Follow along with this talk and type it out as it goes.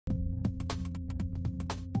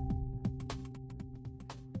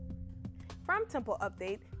From Temple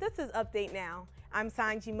Update, this is Update Now. I'm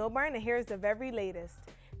Sanji Milburn, and here's the very latest.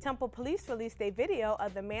 Temple Police released a video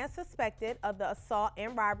of the man suspected of the assault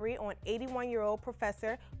and robbery on 81-year-old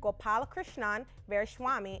Professor Gopalakrishnan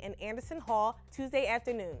Veeraswamy in Anderson Hall Tuesday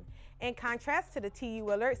afternoon. In contrast to the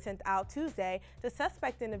TU alert sent out Tuesday, the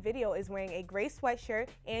suspect in the video is wearing a gray sweatshirt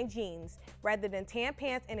and jeans, rather than tan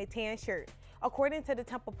pants and a tan shirt. According to the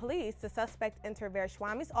Temple Police, the suspect entered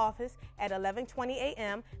Veeraswamy's office at 11:20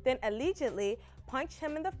 a.m., then allegedly punched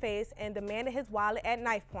him in the face and demanded his wallet at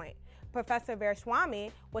knife point. Professor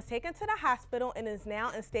Veeraswamy was taken to the hospital and is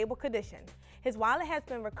now in stable condition. His wallet has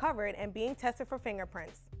been recovered and being tested for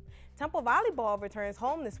fingerprints. Temple Volleyball returns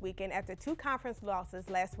home this weekend after 2 conference losses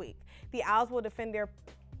last week. The Owls will defend their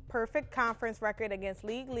perfect conference record against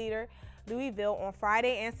league leader Louisville on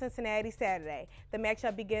Friday and Cincinnati Saturday. The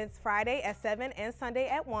matchup begins Friday at 7 and Sunday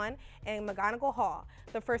at 1 in McGonigal Hall.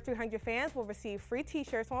 The first 300 fans will receive free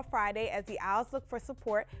t-shirts on Friday as the Owls look for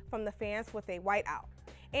support from the fans with a whiteout.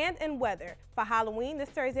 And in weather, for Halloween this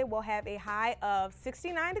Thursday we'll have a high of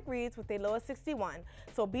 69 degrees with a low of 61,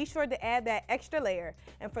 so be sure to add that extra layer.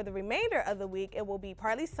 And for the remainder of the week, it will be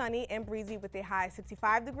partly sunny and breezy with a high of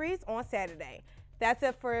 65 degrees on Saturday. That's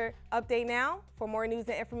it for Update Now. For more news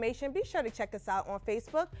and information, be sure to check us out on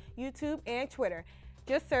Facebook, YouTube, and Twitter.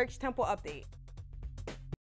 Just search Temple Update.